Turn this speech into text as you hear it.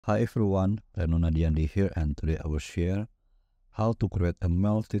Hi everyone, Reno Nadiandy here, and today I will share how to create a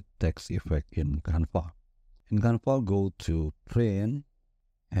melted text effect in Canva. In Canva, go to Print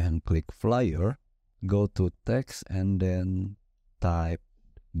and click Flyer. Go to Text and then type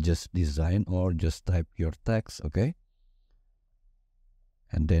just design or just type your text, okay?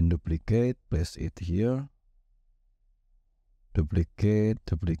 And then duplicate, place it here. Duplicate,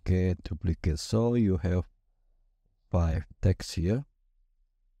 duplicate, duplicate. So you have 5 text here,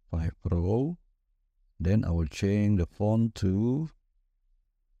 5 row. Then I will change the font to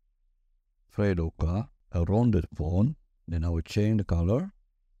Fredoka, a rounded font. Then I will change the color.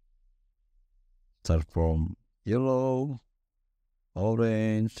 Start from yellow,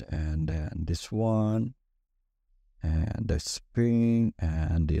 orange, and then this one, and this pink,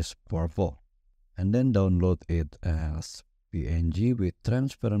 and this purple. And then download it as PNG with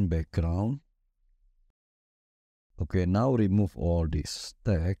transparent background. Okay, now remove all this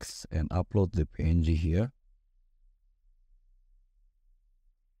text and upload the PNG here.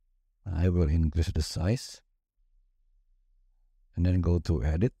 I will increase the size. And then go to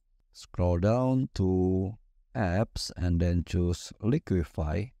edit. Scroll down to apps and then choose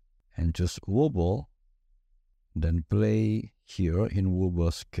liquify and choose wobble. Then play here in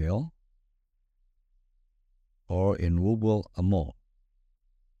wobble scale or in wobble mode.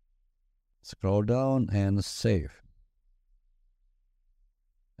 Scroll down and save.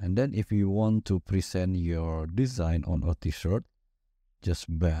 And then if you want to present your design on a t-shirt, just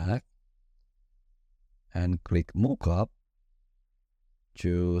back and click mockup.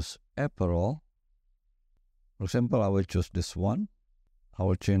 Choose apparel. For example, I will choose this one. I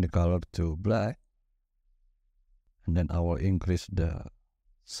will change the color to black. And then I will increase the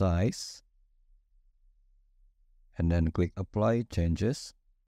size. And then click apply changes.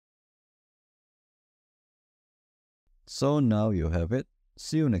 So now you have it.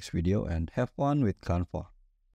 See you next video and have fun with Canva.